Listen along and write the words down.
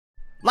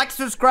Like,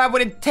 subscribe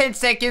within 10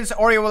 seconds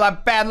or you will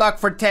have bad luck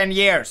for 10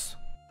 years.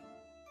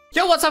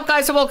 Yo, what's up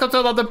guys, and welcome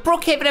to another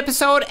Brookhaven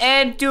episode.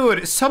 And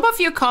dude, some of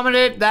you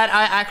commented that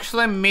I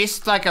actually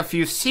missed like a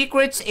few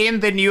secrets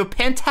in the new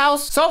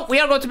penthouse. So we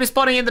are going to be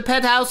spawning in the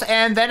penthouse,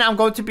 and then I'm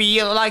going to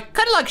be like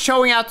kind of like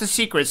showing out the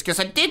secrets,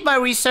 because I did my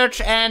research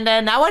and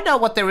now I know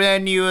what the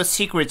new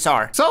secrets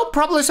are. So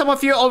probably some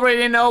of you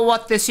already know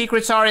what the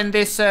secrets are in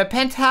this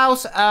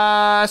penthouse.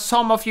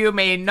 Some of you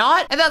may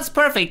not, and that's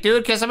perfect,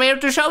 dude, because I'm here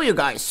to show you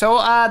guys. So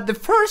the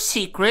first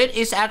secret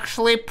is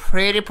actually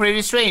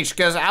pretty strange,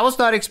 because I was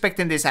not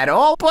expecting this at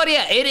all, but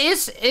yeah, it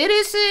is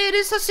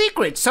a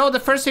secret. So the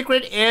first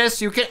secret is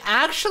you can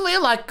actually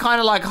like kind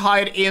of like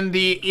hide in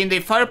the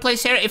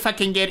fireplace here. If I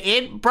can get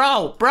in,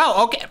 bro,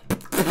 okay.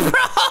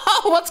 Bro,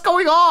 what's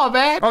going on,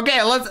 man?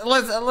 Okay, let's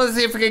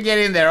see if we can get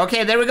in there.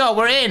 Okay, there we go.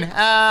 We're in.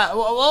 What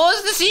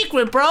was the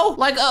secret, bro?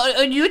 Like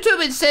on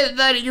YouTube, it said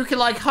that you can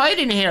like hide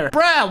in here.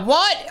 Bruh,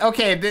 what?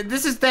 Okay,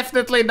 this is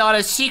definitely not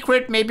a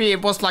secret. Maybe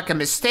it was like a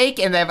mistake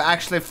and they've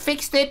actually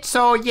fixed it.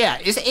 So yeah,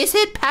 is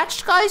it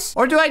patched, guys?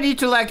 Or do I need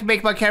to like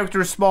make my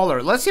character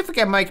smaller? Let's see if we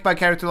can make my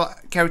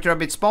character a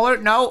bit smaller.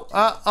 No.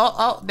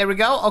 Oh, there we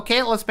go.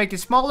 Okay, let's make it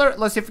smaller.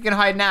 Let's see if we can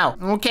hide now.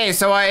 Okay,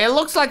 so it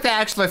looks like they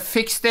actually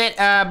fixed it.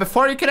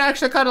 Before you could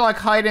actually kind of like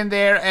hide in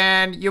there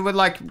and you would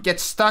like get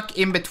stuck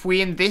in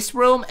between this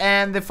room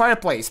and the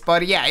fireplace.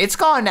 But yeah, it's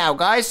gone now,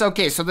 guys.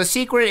 Okay, so the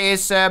secret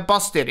is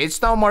busted. It's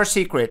no more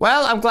secret.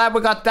 Well, I'm glad we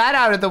got that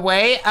out of the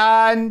way.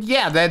 And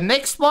yeah, the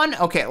next one.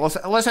 Okay,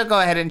 let's go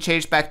ahead and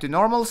change back to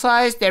normal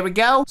size. There we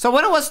go. So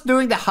when I was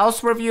doing the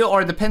house review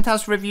or the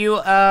penthouse review,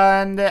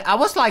 and I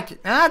was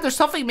like, there's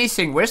something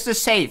missing. Where's the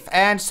safe?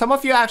 And some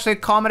of you actually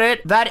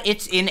commented that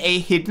it's in a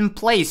hidden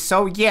place.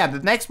 So yeah, the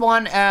next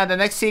one, the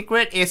next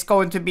secret is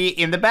going to be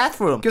in the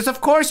bathroom, because of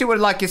course you would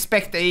like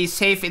expect a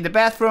safe in the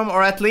bathroom,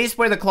 or at least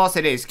where the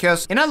closet is,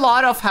 because in a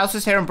lot of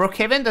houses here in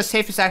Brookhaven, the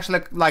safe is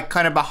actually like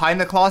kind of behind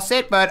the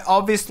closet, but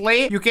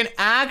obviously you can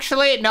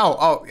actually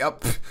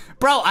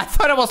bro, I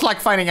thought I was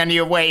like finding a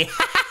new way.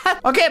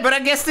 Okay, but I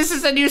guess this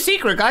is a new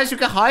secret, guys. You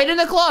can hide in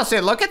the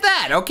closet. Look at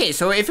that. Okay,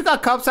 so if you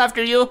got cops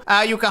after you,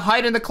 you can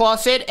hide in the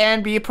closet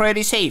and be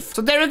pretty safe.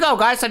 So there you go,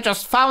 guys. I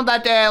just found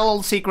that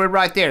little secret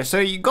right there. So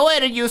you go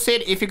ahead and use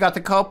it if you got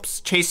the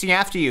cops chasing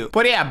after you.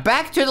 But yeah,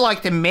 back to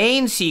like the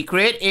main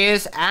secret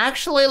is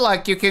actually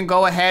like you can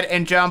go ahead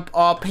and jump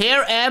up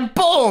here and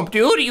boom,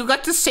 dude, you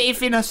got the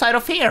safe inside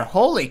of here.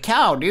 Holy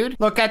cow, dude.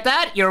 Look at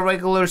that. Your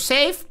regular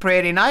safe.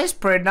 Pretty nice,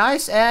 pretty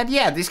nice. And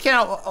yeah, this can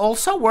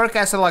also work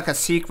as like a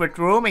secret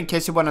room in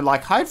case you want to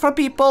like hide from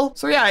people.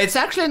 So yeah, it's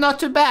actually not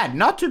too bad.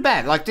 Not too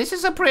bad. Like this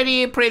is a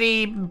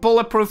pretty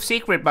bulletproof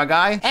secret, my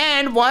guy.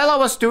 And while I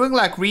was doing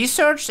like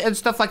research and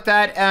stuff like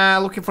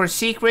that, looking for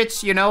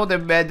secrets, you know, the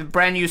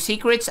brand new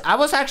secrets, I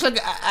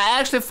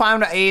actually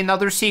found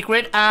another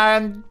secret,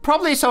 and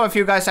probably some of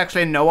you guys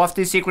actually know of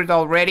this secret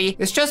already.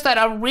 It's just that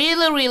I'm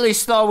really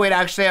slow with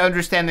actually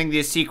understanding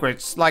these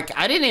secrets. Like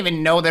I didn't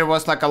even know there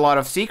was like a lot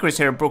of secrets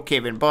here in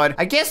Brookhaven, but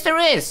I guess there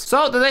is.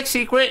 So the next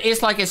secret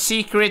is like a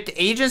secret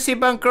agency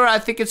bunker, I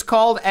think it's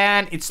called,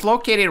 and it's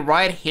located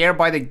right here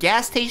by the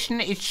gas station.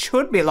 It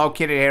should be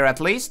located here at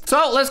least.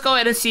 So let's go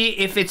ahead and see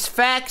if it's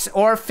facts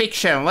or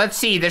fiction. Let's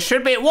see. There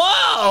should be.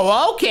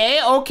 Whoa,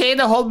 okay,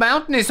 the whole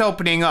mountain is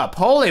opening up.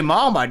 Holy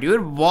mama,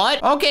 dude,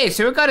 what? Okay,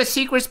 so we got a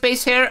secret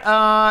space here.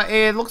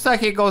 It looks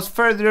like it goes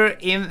further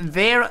in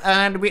there,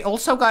 and we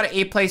also got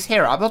a place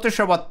here. I'm not too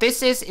sure what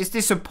this is. Is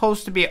this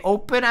supposed to be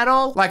open at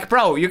all? Like,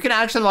 bro, you can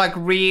actually like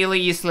really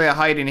easily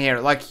hide in here.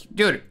 Like,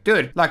 dude,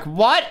 like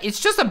what? It's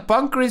just a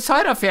bunker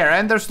inside of here,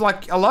 and there's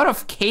like a lot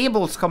of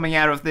cables coming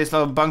out of this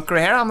little bunker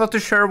here. I'm not too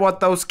sure what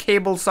those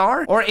cables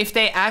are, or if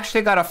they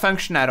actually got a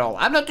function at all.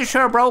 I'm not too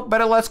sure, bro,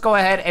 but let's go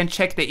ahead and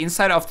check the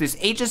inside of this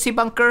agency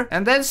bunker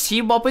and then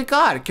see what we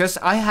got, because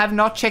I have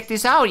not checked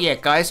this out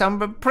yet, guys.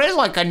 I'm pretty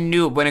like a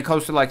noob when it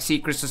comes to like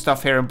secrets and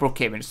stuff here in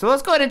Brookhaven. So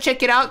let's go ahead and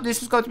check it out.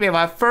 This is going to be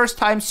my first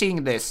time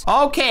seeing this.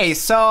 Okay,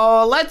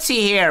 so let's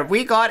see here.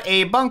 We got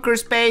a bunker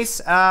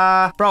space.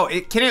 Bro,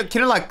 can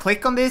you like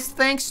click on these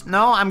things?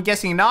 No, I'm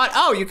guessing not.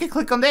 Oh, you can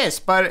click on this,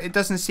 but it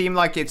doesn't seem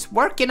like it's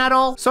working at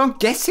all. So I'm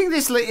guessing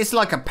this is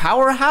like a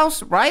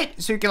powerhouse, right?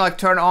 So you can like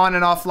turn on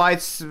and off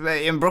lights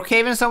in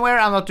Brookhaven somewhere.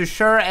 I'm not too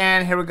sure.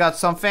 And here we got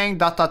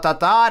something. ...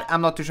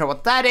 I'm not too sure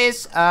what that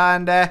is.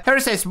 And here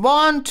it says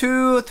 1,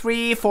 2,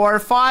 3, 4,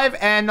 5,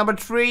 and number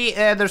 3.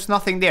 There's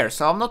nothing there.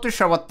 So I'm not too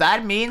sure what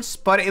that means,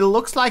 but it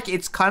looks like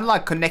it's kind of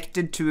like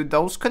connected to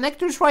those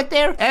connectors right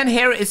there. And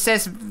here it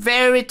says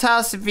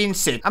Veritas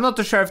Vincit. I'm not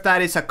too sure if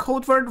that is a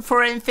code word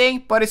for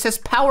anything, but it says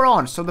power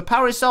on. So the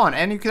power is on,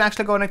 and you can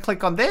actually go and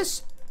click on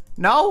this.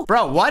 No?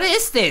 Bro, what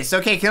is this?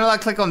 Okay, can I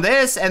like click on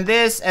this and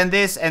this and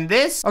this and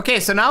this? Okay,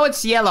 so now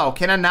it's yellow.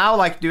 Can I now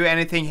like do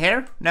anything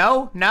here?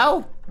 No?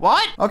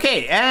 What?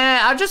 Okay,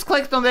 I just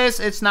clicked on this.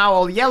 It's now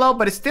all yellow,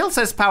 but it still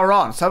says power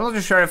on. So I'm not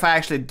too sure if I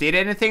actually did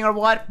anything or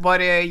what.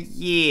 But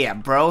yeah,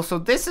 bro. So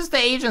this is the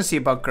agency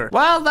bunker.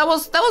 Well, that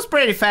was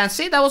pretty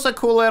fancy. That was a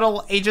cool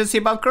little agency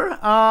bunker.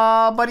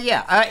 But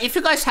yeah, if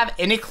you guys have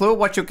any clue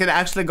what you could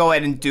actually go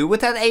ahead and do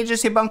with that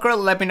agency bunker,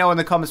 let me know in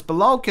the comments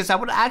below, because I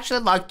would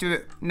actually like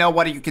to know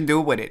what you can do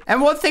with it.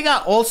 And one thing I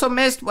also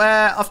missed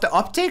of the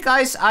update,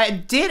 guys, I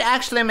did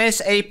actually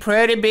miss a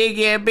pretty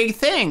big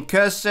thing,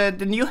 because the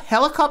new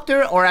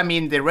helicopter, or I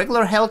mean the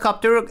regular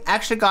helicopter,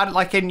 actually got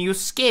like a new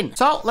skin.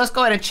 So let's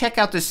go ahead and check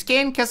out the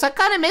skin, because I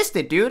kind of missed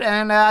it, dude,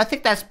 and I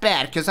think that's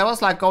bad, because I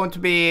was like going to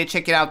be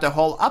checking out the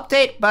whole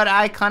update, but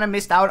I kind of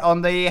missed out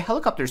on the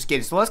helicopter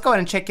skin. So let's go ahead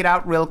and check it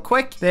out real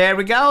quick. There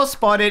we go,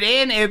 spawn it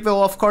in. It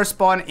will of course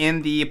spawn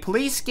in the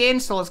police skin.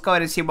 So let's go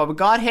ahead and see what we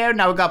got here.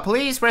 Now we got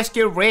police,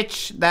 rescue,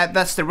 rich.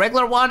 That's the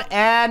regular one,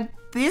 and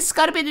this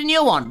gotta be the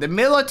new one, the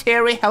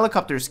military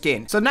helicopter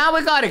skin. So now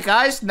we got it,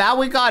 guys. Now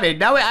we got it.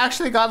 Now we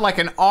actually got like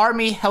an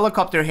army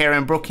helicopter here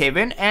in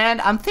Brookhaven,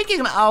 and I'm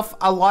thinking of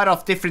a lot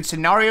of different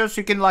scenarios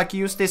you can like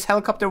use this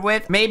helicopter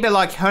with. Maybe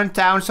like hunt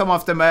down some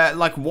of them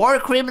like war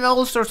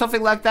criminals or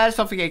something like that,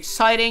 something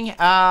exciting.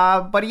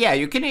 But yeah,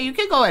 you can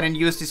go ahead and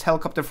use this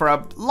helicopter for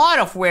a lot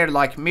of weird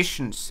like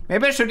missions.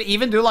 Maybe I should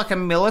even do like a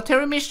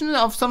military mission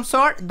of some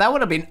sort. That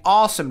would have been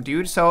awesome,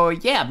 dude. So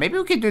yeah, maybe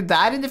we can do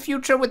that in the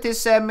future with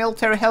this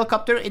military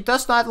helicopter. It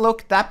does not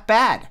look that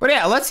bad. But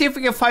yeah, let's see if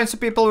we can find some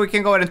people we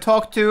can go ahead and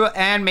talk to,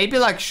 and maybe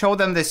like show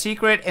them the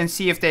secret and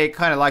see if they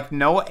kind of like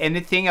know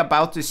anything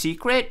about the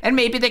secret. And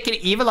maybe they can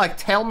even like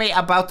tell me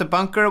about the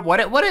bunker, what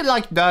it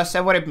like does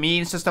and what it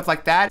means and stuff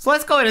like that. So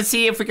let's go ahead and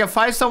see if we can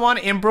find someone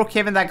in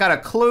Brookhaven that got a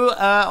clue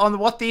on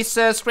what these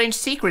strange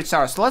secrets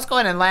are. So let's go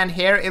ahead and land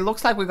here. It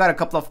looks like we got a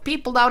couple of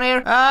people down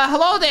here.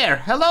 Hello there.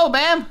 Hello,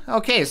 ma'am.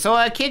 Okay, so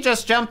a kid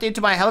just jumped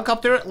into my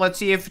helicopter. Let's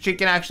see if she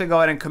can actually go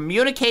ahead and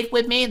communicate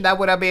with me. That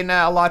would have been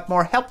a lot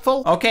more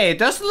helpful. Okay, it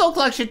doesn't look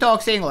like she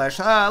talks English.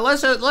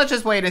 Let's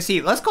just wait and see.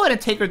 Let's go ahead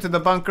and take her to the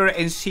bunker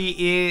and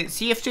see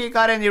if she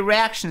got any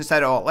reactions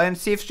at all, and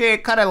see if she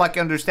kind of like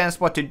understands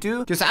what to do,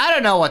 because I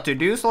don't know what to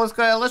do. So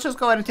let's just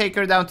go ahead and take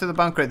her down to the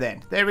bunker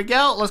then. There we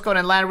go. Let's go ahead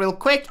and land real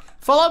quick.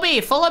 Follow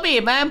me,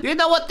 ma'am. Do you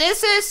know what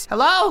this is?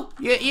 Hello?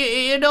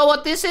 You know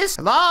what this is?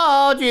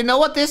 Hello? Do you know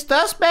what this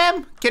does,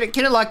 ma'am? Can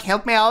you like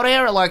help me out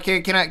here? Like,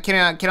 can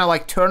I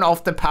like turn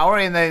off the power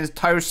in the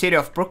entire city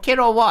of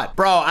Brookhaven or what?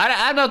 Bro,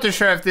 I'm not too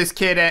sure if this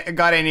kid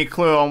got any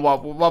clue on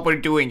what we're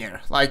doing here.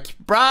 Like,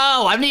 bro,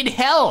 I need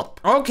help.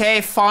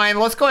 Okay, fine.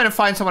 Let's go ahead and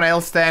find someone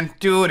else then.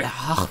 Dude,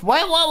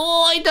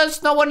 why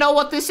does no one know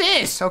what this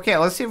is? Okay,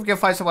 let's see if we can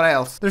find someone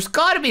else. There's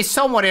gotta be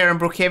someone here in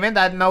Brookhaven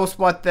that knows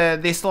what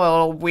this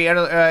little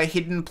weird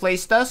hidden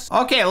place does.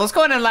 Okay, let's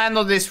go ahead and land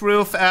on this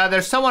roof.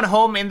 There's someone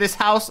home in this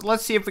house.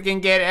 Let's see if we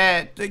can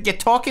get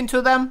talking to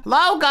them.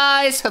 Hello,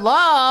 guys.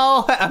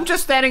 Hello. I'm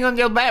just standing on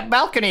your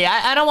balcony.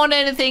 I don't want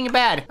anything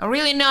bad. I'm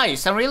really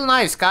nice. I'm really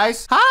nice,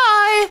 guys.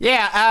 Hi.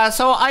 Yeah.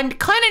 So I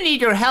kind of need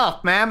your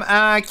help, ma'am.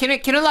 Can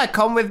you like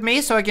come with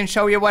me so I can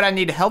show you what I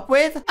need help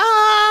with?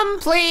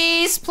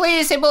 Please.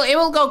 It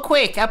will go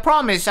quick. I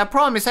promise.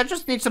 I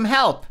just need some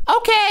help.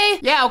 Okay.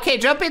 Yeah. Okay.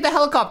 Jump in the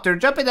helicopter.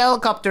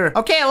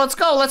 Okay. Let's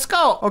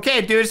go.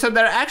 Okay, dude, so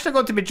they're actually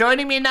going to be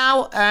joining me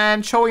now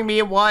and showing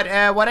me what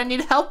I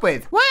need help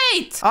with.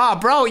 Wait! Oh,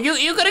 bro,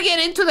 you gotta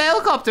get into the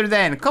helicopter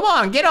then. Come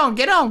on, get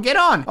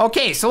on.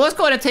 Okay, so let's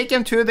go ahead and take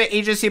them to the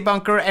agency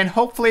bunker, and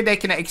hopefully they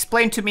can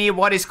explain to me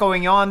what is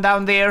going on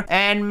down there,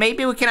 and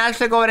maybe we can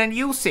actually go ahead and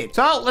use it.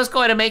 So let's go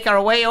ahead and make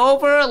our way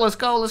over. Let's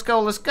go.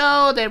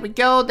 There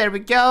we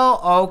go.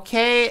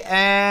 Okay,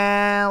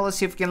 and let's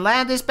see if we can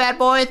land this bad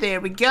boy.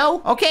 There we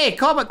go. Okay,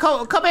 come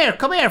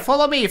here.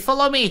 Follow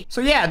me.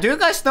 So yeah, do you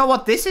guys know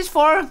what this is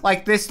for?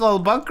 Like this little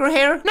bunker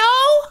here? No?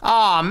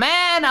 Oh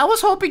man, I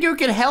was hoping you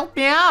could help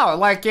me out.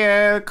 Like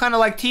kind of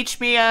like teach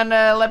me and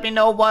let me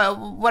know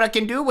what I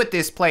can do with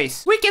this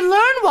place. We can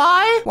learn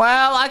why.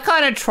 Well, I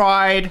kind of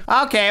tried.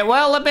 Okay,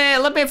 well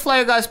let me fly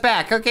you guys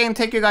back. Okay, and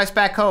take you guys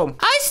back home.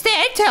 I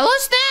said tell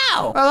us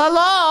now. Well,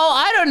 hello.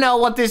 I don't know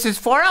what this is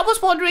for. I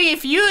was wondering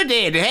if you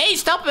did. Hey,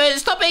 stop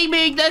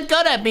aiming that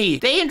gun at me.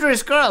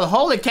 Dangerous girl.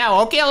 Holy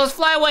cow. Okay, let's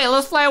fly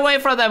away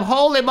from them.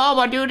 Holy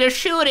mama, dude, they're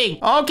shooting.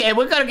 Okay,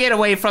 we gotta get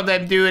away from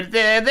them, dude.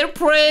 They're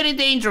pretty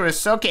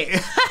dangerous. Okay.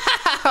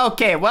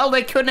 Okay, well,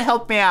 they couldn't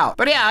help me out.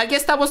 But yeah, I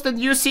guess that was the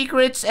new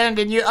secrets and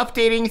the new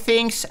updating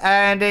things.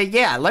 And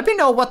yeah, let me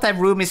know what that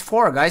room is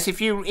for, guys.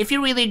 If you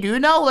really do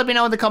know, let me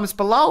know in the comments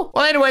below.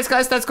 Well, anyways,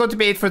 guys, that's going to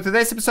be it for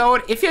today's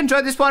episode. If you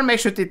enjoyed this one, make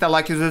sure to hit that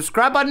like and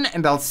subscribe button,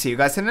 and I'll see you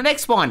guys in the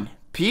next one.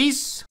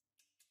 Peace.